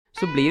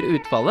så blir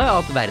utfallet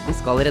at verden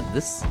skal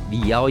reddes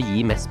via å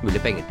gi mest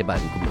mulig penger til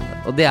Bærum kommune.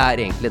 Og det er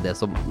egentlig det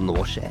som nå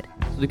skjer.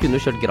 Så du kunne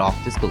jo kjørt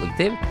gratis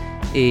kollektiv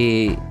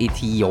i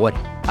 10 år.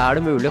 Er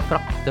det mulig å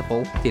frakte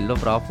folk til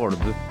og fra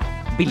Fornebu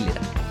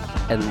billigere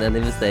enn en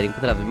investering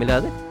på 30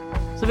 milliarder?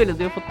 Så ville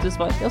du jo fått til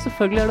svar. Ja,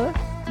 selvfølgelig er det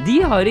det. De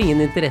har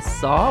ingen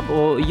interesse av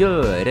å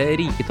gjøre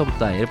rike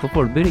tomteeiere på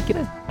Fornebu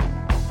rikere.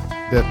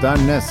 Dette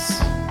er Ness,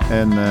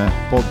 en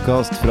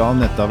podcast fra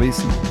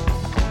Nettavisen.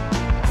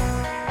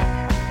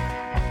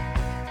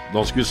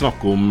 Da skal vi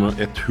snakke om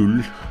et hull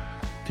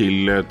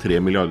til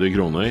 3 milliarder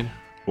kroner,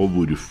 og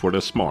hvorfor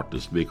det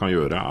smarteste vi kan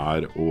gjøre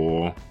er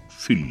å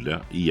fylle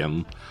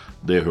igjen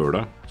det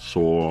hølet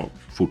så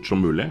fort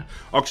som mulig.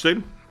 Aksel,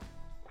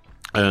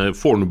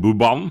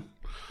 Fornebubanen,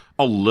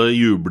 alle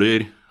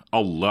jubler,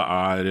 alle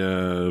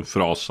er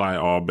fra seg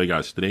av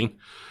begeistring.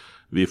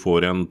 Vi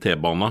får en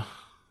t-bane.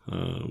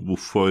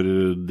 Hvorfor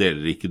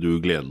deler ikke du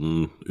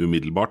gleden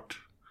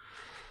umiddelbart?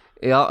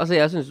 Ja, altså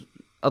jeg synes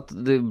at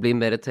det blir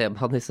mer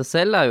t-bane i seg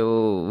selv er jo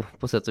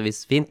på sett og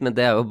vis fint, men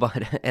det er jo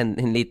bare en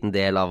liten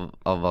del av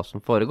hva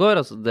som foregår.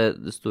 Altså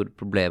det store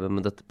problemet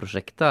med dette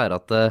prosjektet er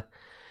at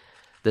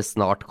det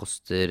snart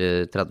koster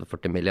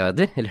 30-40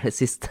 milliarder, eller det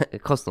siste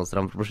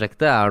kostnadsrammen for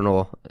prosjektet er nå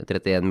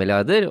 31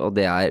 milliarder, og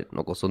det er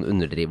nok også en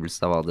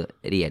underdrivelse av hva det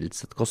reelt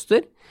sett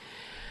koster.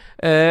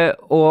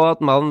 Og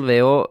at man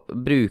ved å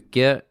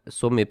bruke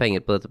så mye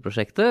penger på dette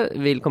prosjektet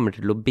vil komme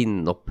til å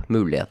binde opp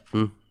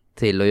muligheten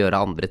til å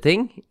gjøre andre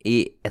ting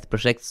i et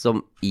prosjekt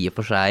som i og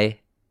for seg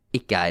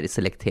ikke er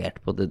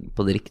selektert på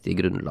det riktige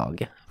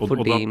grunnlaget. Og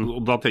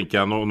da tenker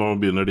jeg, nå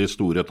begynner de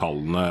store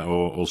tallene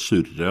å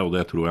surre, og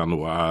det tror jeg er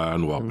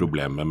noe av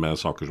problemet med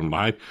saker som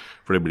det her.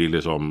 For det blir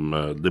liksom,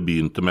 det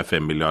begynte med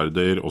 5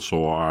 milliarder, og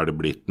så er det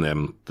blitt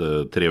nevnt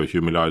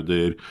 23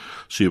 milliarder,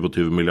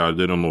 27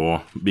 milliarder, og nå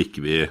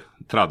bikker vi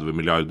 30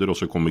 milliarder,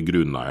 og så kommer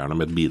grunneierne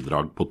med et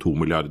bidrag på 2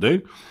 milliarder.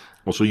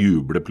 Og så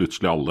jubler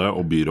plutselig alle,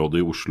 og byrådet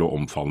i Oslo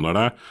omfavner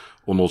det,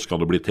 og nå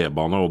skal det bli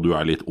t-bane, og du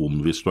er litt ond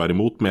hvis du er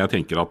imot, men jeg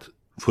tenker at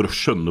for å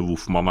skjønne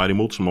hvorfor man er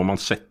imot, så må man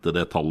sette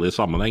det tallet i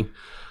sammenheng.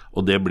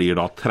 Og det blir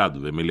da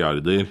 30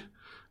 milliarder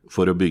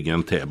for å bygge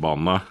en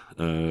t-bane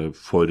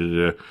for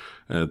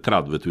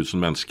 30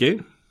 000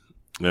 mennesker,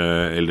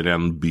 eller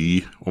en by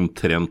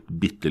omtrent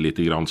bitte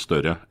grann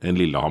større enn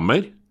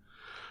Lillehammer.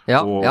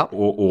 Ja,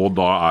 og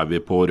da er vi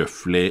på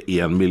røftlig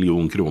 1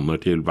 million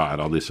kroner til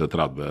hver av disse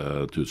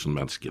 30 000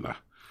 menneskene.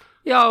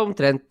 Ja,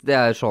 omtrent. Det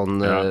er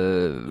sånn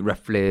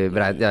roughly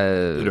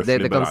beregnet.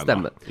 Det kan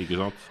stemme. Ikke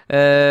sant?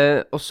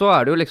 Og så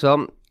er det jo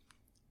liksom,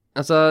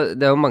 altså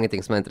det er jo mange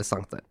ting som er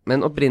interessant der.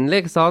 Men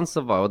opprinnelig, ikke sant,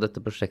 så var jo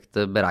dette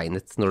prosjektet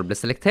beregnet når det ble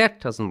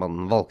selektert. Altså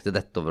man valgte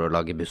dette over å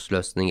lage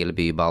bussløsning eller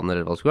bybane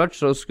eller hva det skulle vært,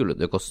 så skulle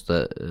det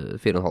koste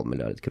 4,5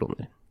 milliarder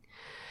kroner.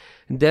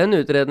 Den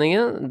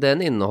utredningen,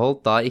 den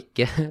inneholdt da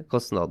ikke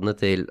kostnadene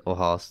til å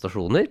ha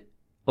stasjoner,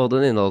 og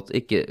den inneholdt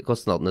ikke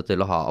kostnadene til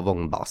å ha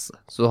vognbase.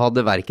 Så du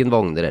hadde hverken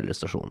vogner eller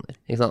stasjoner,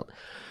 ikke sant?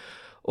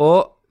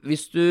 Og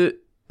hvis du,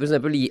 for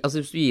eksempel,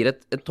 hvis du gir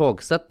et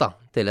togsett da,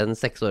 til en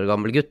 6 år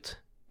gammel gutt,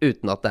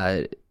 uten at det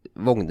er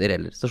vogner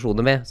eller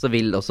stasjoner med, så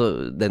vil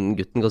også den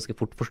gutten ganske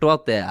fort forstå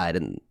at det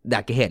er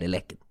ikke hele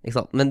leken, ikke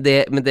sant? Men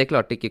det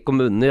klarte ikke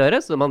kommunen å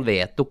gjøre, så man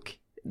vedtok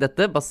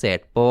dette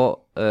basert på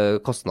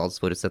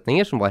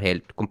kostnadsforutsetninger som var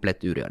helt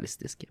komplett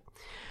urealistiske.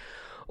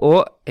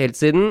 Og helt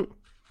siden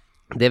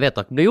det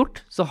vedtaket ble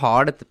gjort, så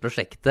har dette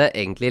prosjektet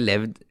egentlig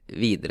levd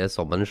videre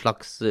som en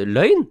slags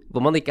løgn,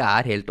 hvor man ikke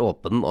er helt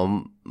åpen om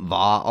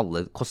hva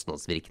alle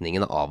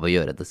kostnadsvirkningene av å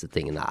gjøre disse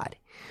tingene er.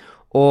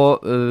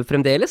 Og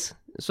fremdeles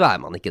så er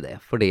man ikke det,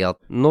 fordi at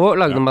nå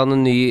lagde man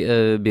en ny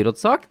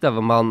byrådssak, der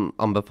hvor man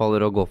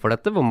anbefaler å gå for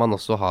dette, hvor man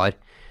også har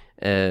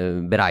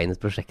beregnet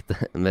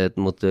prosjektet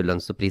mot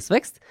lønns- og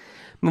prisvekst,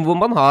 men hvor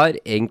man har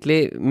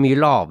egentlig mye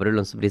lavere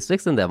lønns- og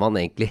prisvekst enn det man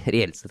egentlig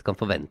reelt sett kan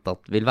forvente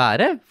at vil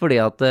være,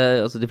 fordi at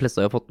altså de fleste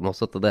har jo fått med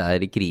oss at det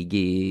er krig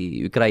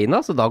i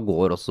Ukraina, så da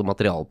går også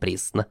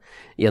materialprisene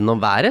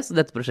gjennom været, så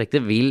dette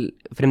prosjektet vil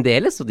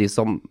fremdeles, og de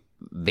som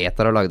vet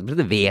at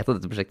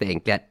dette prosjektet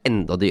egentlig er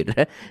enda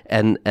dyrere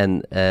enn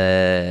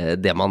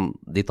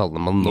de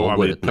tallene man nå går ut med.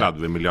 Nå er vi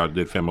 30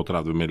 milliarder,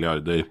 35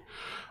 milliarder,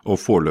 og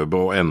foreløpig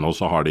og ennå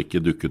så har det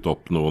ikke dukket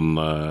opp noen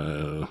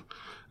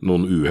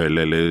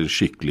uheld eller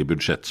skikkelig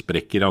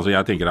budsjettsprekker. Altså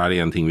jeg tenker det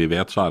er en ting vi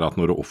vet, så er at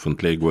når det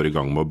offentlige går i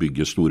gang med å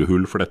bygge store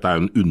hull, for dette er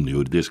jo en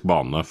underjordisk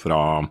bane fra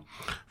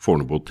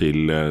Fornebu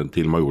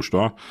til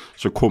Majorstua,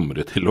 så kommer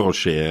det til å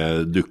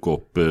dukke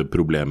opp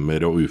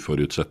problemer og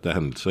uforutsette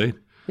hendelser.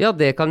 Ja,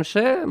 det kan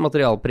skje.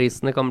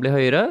 Materialprisene kan bli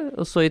høyere,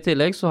 og så i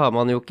tillegg så har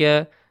man jo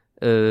ikke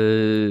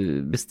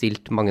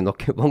bestilt mange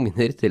nok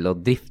vogner til å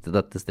drifte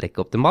dette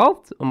strekket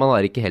optimalt, og man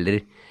har ikke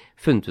heller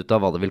funnet ut av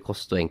hva det vil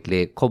koste å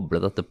egentlig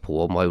koble dette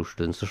på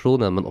Majorstuen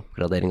stasjon gjennom en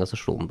oppgradering av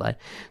stasjonen der.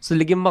 Så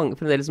det ligger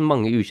fremdeles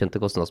mange ukjente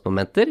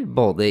kostnadsmomenter,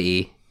 både i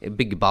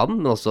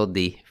byggebanen, men også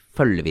de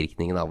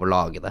følgevirkningene av å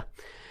lage det.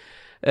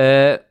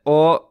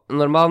 Og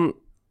når man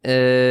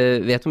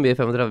vet hvor mye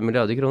 35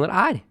 milliarder kroner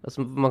er,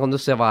 altså man kan jo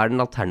se hva er den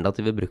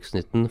alternative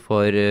bruksnytten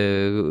for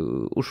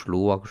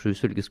Oslo og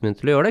Akershus fylkeskommune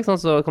til å gjøre det, ikke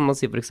sant? Så kan man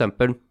si for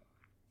eksempel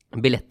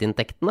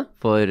billettinntektene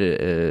for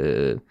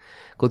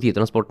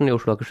kollektivtransporten i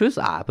Oslo og Akershus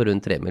på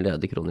rundt 3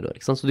 milliarder kroner i år.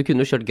 Ikke sant? Så du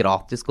kunne jo kjørt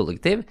gratis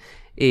kollektiv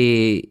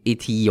i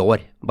 10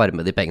 år, bare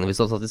med de pengene. Hvis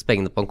du hadde satt disse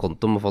pengene på en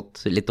konto og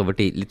fått litt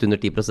under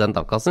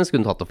 10% avkastning, så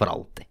kunne du hatt det for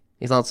alltid.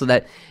 Ikke sant? Så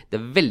det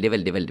er veldig,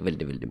 veldig, veldig,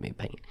 veldig, veldig mye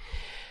penger.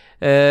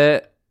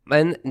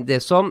 Men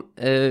det som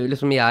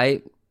liksom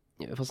jeg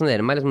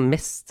fascinerer meg liksom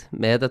mest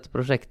med dette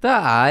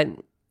prosjektet,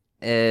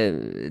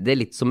 det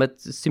litt som et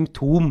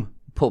symptom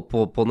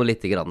på noe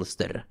litt grann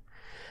større.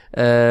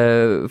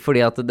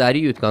 Fordi at det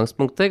i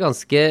utgangspunktet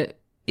ganske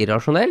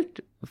irrasjonelt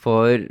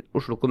for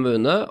Oslo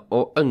kommune å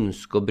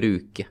ønske å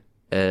bruke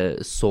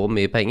så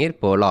mye penger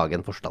på å lage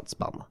en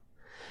forstadsbane.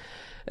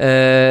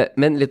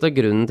 Men litt av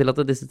grunnen til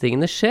at disse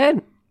tingene skjer,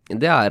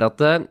 det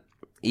at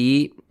i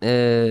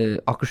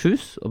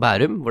Akershus og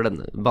Bærum, hvor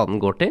denne banen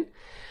går til,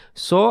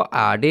 så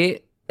de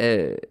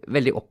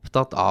veldig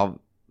opptatt av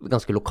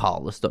ganske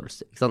lokale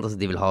størrelser, ikke sant? Altså,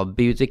 de vil ha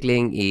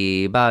byutvikling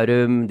i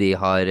Bærum, de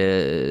har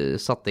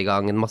satt i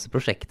gang en masse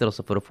prosjekter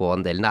også for å få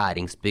en del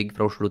næringsbygg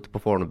fra Oslo til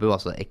på Fornebu,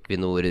 altså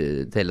Equinor,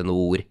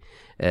 Telenor,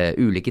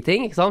 ulike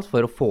ting, ikke sant?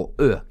 For å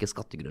øke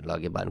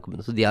skattegrunnlaget i Bærum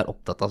kommune. Så de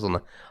opptatt av sånne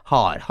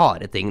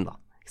harde ting da,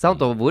 ikke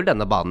sant? Og hvor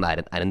denne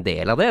banen en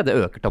del av det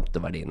øker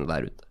tomteverdiene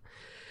der ute.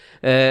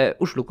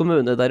 Oslo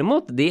kommune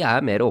derimot, de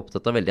mer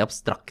opptatt av veldig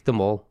abstrakte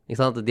mål, ikke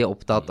sant? De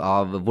opptatt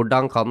av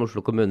hvordan kan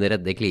Oslo kommune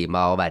redde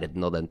klima og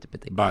verden og den type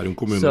ting. Bærum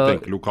kommune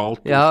tenker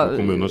lokalt, Oslo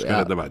kommune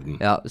skal redde verden.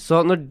 Ja,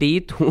 så når de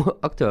to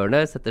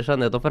aktørene setter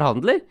seg ned og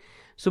forhandler,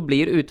 så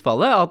blir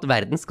utfallet at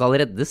verden skal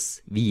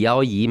reddes via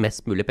å gi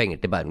mest mulig penger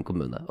til Bærum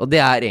kommune. Og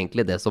det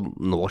egentlig det som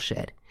nå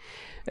skjer.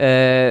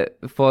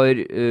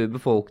 For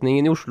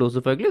befolkningen i Oslo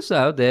selvfølgelig,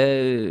 så jo det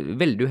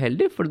veldig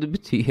uheldig, for det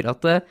betyr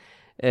at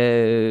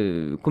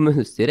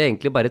kommunestyret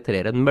egentlig bare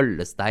trer en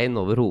møllestein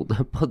over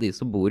hodet på de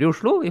som bor i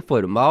Oslo, i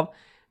form av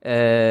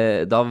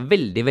da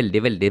veldig,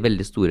 veldig, veldig,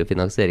 veldig store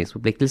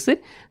finansieringsforpliktelser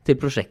til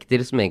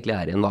prosjekter som egentlig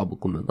i en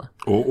nabokommune.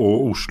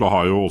 Og Oslo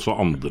har jo også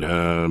andre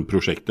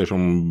prosjekter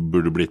som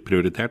burde blitt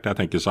prioritert.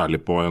 Jeg tenker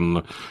særlig på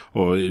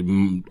og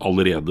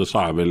allerede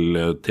så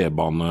vel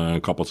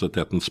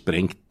t-banekapasiteten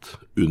sprengt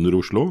under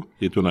Oslo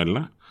i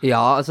tunnelene.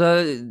 Ja, altså,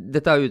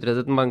 dette jo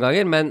utredet mange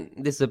ganger, men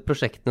disse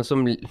prosjektene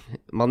som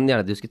man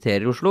gjerne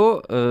diskuterer i Oslo,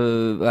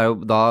 jo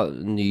da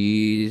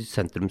ny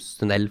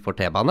sentrumstunnel for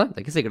t-bane.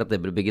 Det ikke sikkert at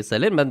det bør bygges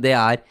heller, men det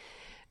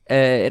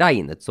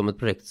regnet som et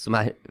prosjekt som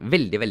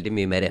veldig, veldig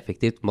mye mer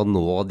effektivt med å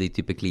nå de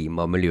type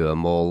klima- og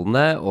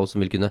miljømålene, og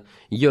som vil kunne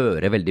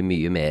gjøre veldig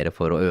mye mer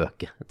for å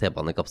øke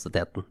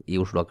t-banekapasiteten i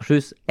Oslo og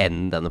Akershus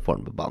enn denne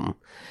Fornebubanen.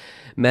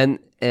 Men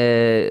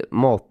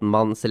måten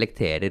man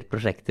selekterer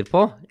prosjekter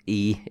på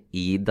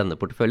i denne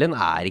porteføljen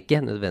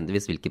ikke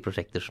nødvendigvis hvilke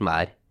prosjekter som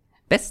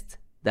best.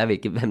 Det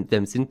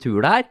hvem sin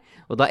tur det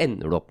og da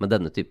ender du opp med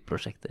denne type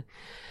prosjekter.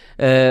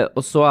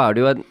 Og så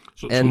det jo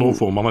så nå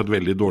får man et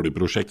veldig dårlig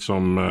prosjekt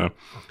som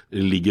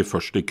ligger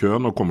først i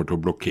køen og kommer til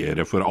å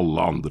blokkere for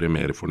alle andre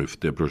mer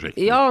fornuftige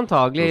prosjekter. Ja,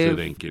 antagelig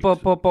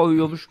på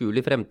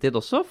uoverskuelig fremtid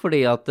også,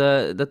 fordi at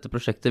dette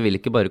prosjektet vil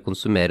ikke bare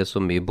konsumere så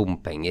mye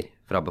bompenger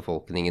fra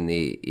befolkningen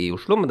i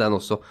Oslo, men den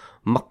også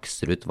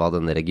makser ut hva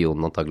denne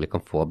regionen antagelig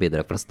kan få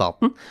bidrag fra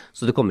staten,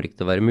 så det kommer ikke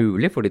til å være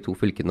mulig for de to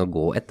fylkene å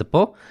gå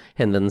etterpå,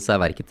 henvende seg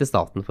hverken til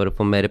staten for å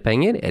få mer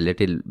penger, eller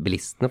til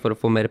bilistene for å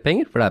få mer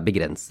penger, for det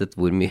begrenset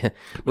hvor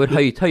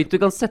høyt du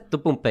kan sette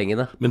opp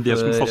bompengene. Men det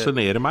som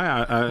fascinerer meg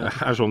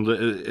sånn,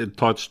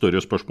 ta et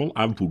større spørsmål,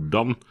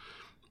 hvordan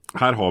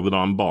her har vi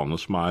da en bane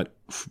som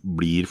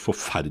blir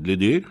forferdelig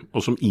dyr,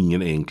 og som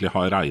ingen egentlig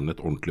har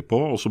regnet ordentlig på,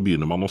 og så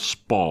begynner man å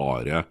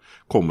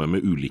komme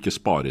med ulike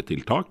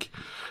sparetiltak,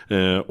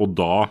 og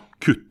da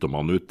kutter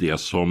man ut det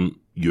som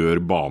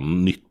gjør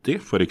banen nyttig,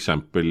 for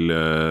eksempel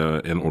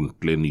en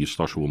ordentlig ny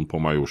stasjon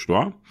på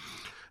Majorstua.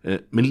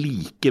 Men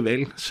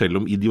likevel, selv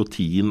om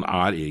idiotien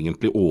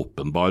egentlig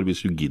åpenbar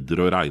hvis du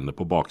gidder å regne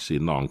på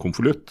baksiden av en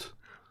konvolutt,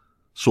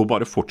 så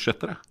bare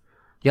fortsetter det.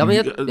 Ja,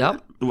 men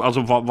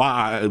Altså,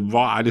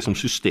 hva liksom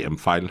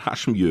systemfeilen her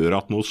som gjør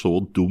at noe så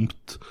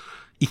dumt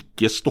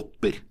ikke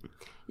stopper?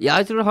 Ja,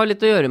 jeg tror det har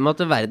litt å gjøre med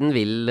at verden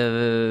vil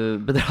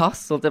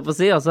bedras, sånn jeg får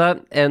si. Altså,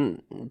 en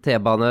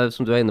t-bane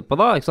som du inne på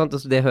da, ikke sant?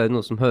 Altså, det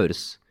noe som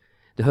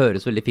det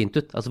høres veldig fint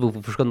ut. Altså,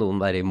 hvorfor skal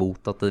noen være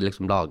imot at det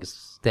liksom lages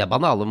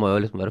t-bane? Alle må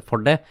jo liksom være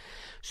for det.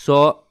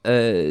 Så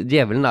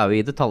djevelen jo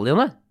i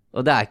detaljene.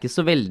 Og det ikke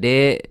så veldig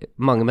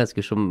mange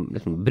mennesker som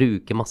liksom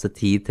bruker masse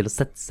tid til å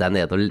sette seg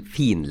ned og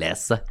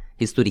finlese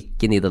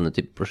historikken i denne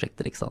type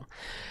prosjekter, ikke sant?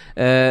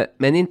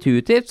 Men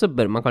intuitivt så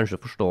bør man kanskje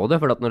forstå det,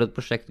 for at når et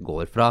prosjekt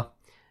går fra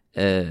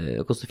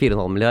koster 4,5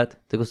 milliard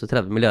til koster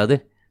 30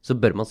 milliarder, så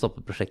bør man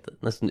stoppe prosjektet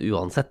nesten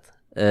uansett.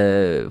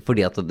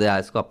 Fordi at det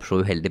skaper så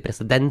uheldig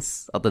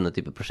presedens at denne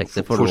type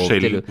prosjekter får lov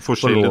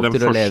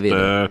til å leve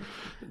videre.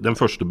 Den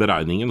første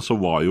beregningen så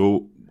var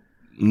jo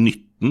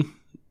nytten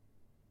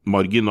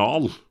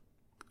marginal,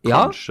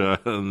 kanskje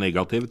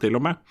negativ til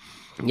og med.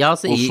 Ja,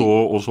 altså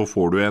og så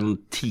får du en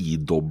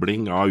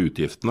 10-dobling av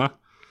utgiftene,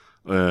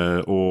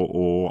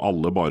 og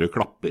alle bare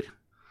klapper.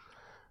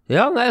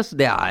 Ja, nei, altså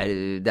det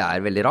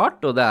er veldig rart,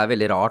 og det er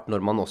veldig rart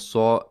når man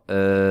også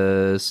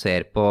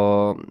ser på,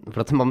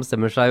 for at man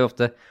bestemmer seg jo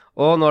ofte,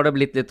 og nå har det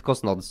blitt litt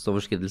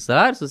kostnadsoverskridelser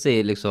her, så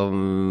sier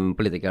liksom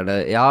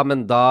politikerne, ja,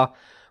 men da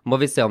må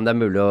vi se om det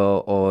er mulig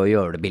å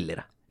gjøre det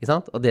billigere, ikke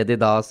sant? Og det de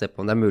da ser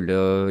på om det er mulig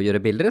å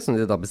gjøre billigere, som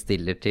de da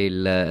bestiller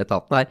til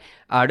etaten her,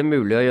 er det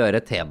mulig å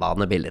gjøre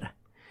t-bane billigere?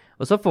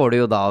 Og så får du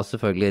jo da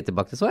selvfølgelig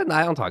tilbake til svar,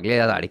 nei, antagelig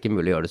er det ikke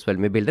mulig å gjøre det så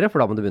veldig mye billigere,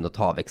 for da må du begynne å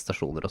ta vekk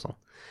stasjoner og sånn.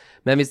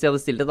 Men hvis de hadde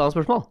stilt et annet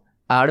spørsmål,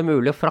 er det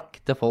mulig å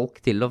frakte folk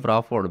til og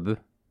fra Fornebu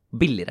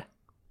billigere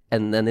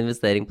enn en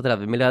investering på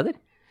 30 milliarder?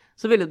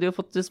 Så ville du jo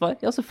fått til svar,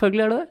 ja,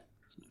 selvfølgelig er det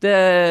det.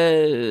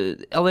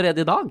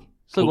 Allerede i dag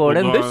så går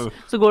det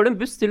en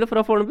buss til og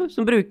fra Fornebu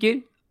som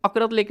bruker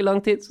akkurat like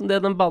lang tid som det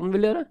den banen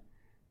vil gjøre.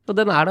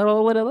 Og den er der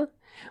allerede.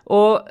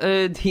 Og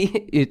de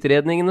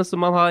utredningene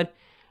som man har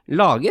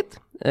laget,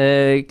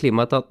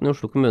 Klimaetaten i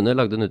Oslo kommune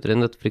lagde en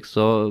utredning dette for ikke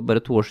så bare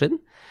 2 år siden,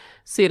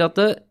 sier at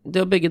det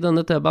å bygge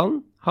denne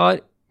t-banen har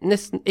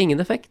nesten ingen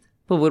effekt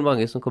på hvor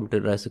mange som kommer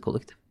til å reise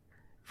kollektivt.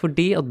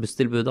 Fordi at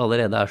busstilbudet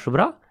allerede er så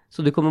bra,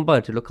 så du kommer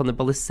bare til å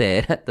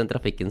kannibalisere den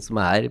trafikken som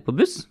er på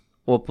buss,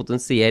 og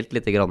potensielt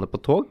litt grann på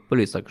tog på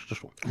Lysaker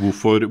stasjon.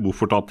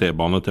 Hvorfor ta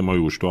t-bane til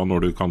Majorstua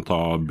når du kan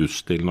ta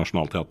buss til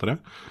Nationaltheatret?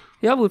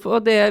 Ja, hvorfor?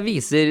 Og det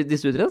viser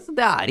disse utredningene.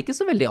 Det er ikke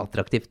så veldig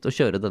attraktivt å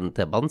kjøre denne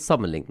t-banen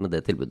sammenlignet med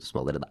det tilbudet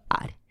som allerede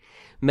er.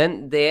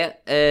 Men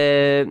det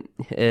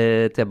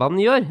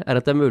t-banen gjør, er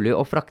at det er mulig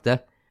å frakte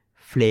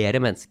flere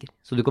mennesker.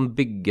 Så du kan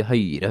bygge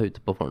høyere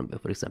ute på Fornebu,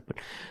 for eksempel.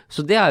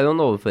 Så det er jo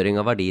en overføring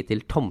av verdi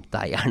til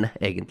tomteeierne,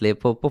 egentlig,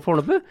 på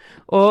Fornebu.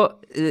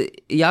 Og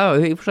jeg har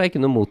jo i og for seg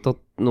ikke noe mot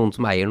at noen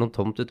som eier noen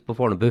tomt ute på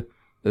Fornebu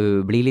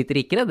blir litt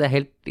rikere. Det er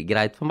helt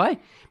greit for meg.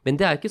 Men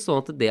det er ikke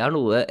sånn at det er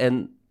noe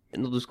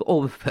når du skal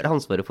overføre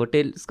ansvaret for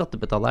til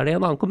skattebetalerne i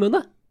en annen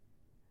kommune.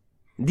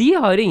 De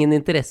har ingen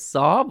interesse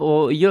av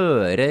å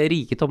gjøre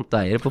rike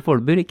tomteeiere på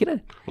Fornebu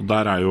rikere.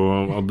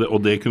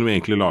 Og det kunne vi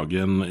egentlig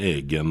lage en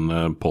egen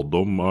podd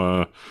om,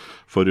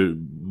 for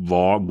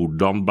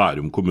hvordan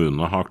Bærum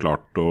kommune har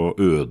klart å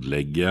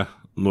ødelegge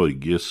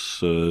Norges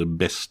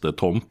beste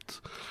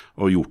tomt,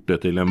 og gjort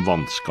det til en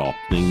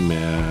vannskapning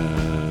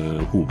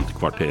med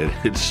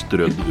hovedkvarterer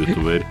strødd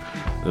utover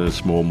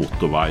små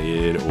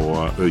motorveier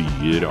og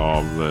øyer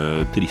av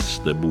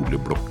triste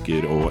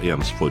boligblokker og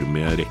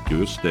ensformige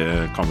rekkehus. Det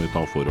kan vi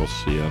ta for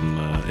oss i en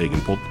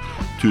egen podd.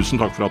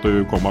 Tusen takk for at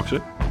du kom,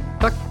 Aksel.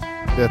 Takk.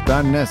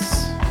 Dette Ness,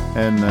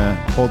 en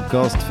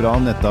podcast fra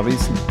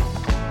Nettavisen.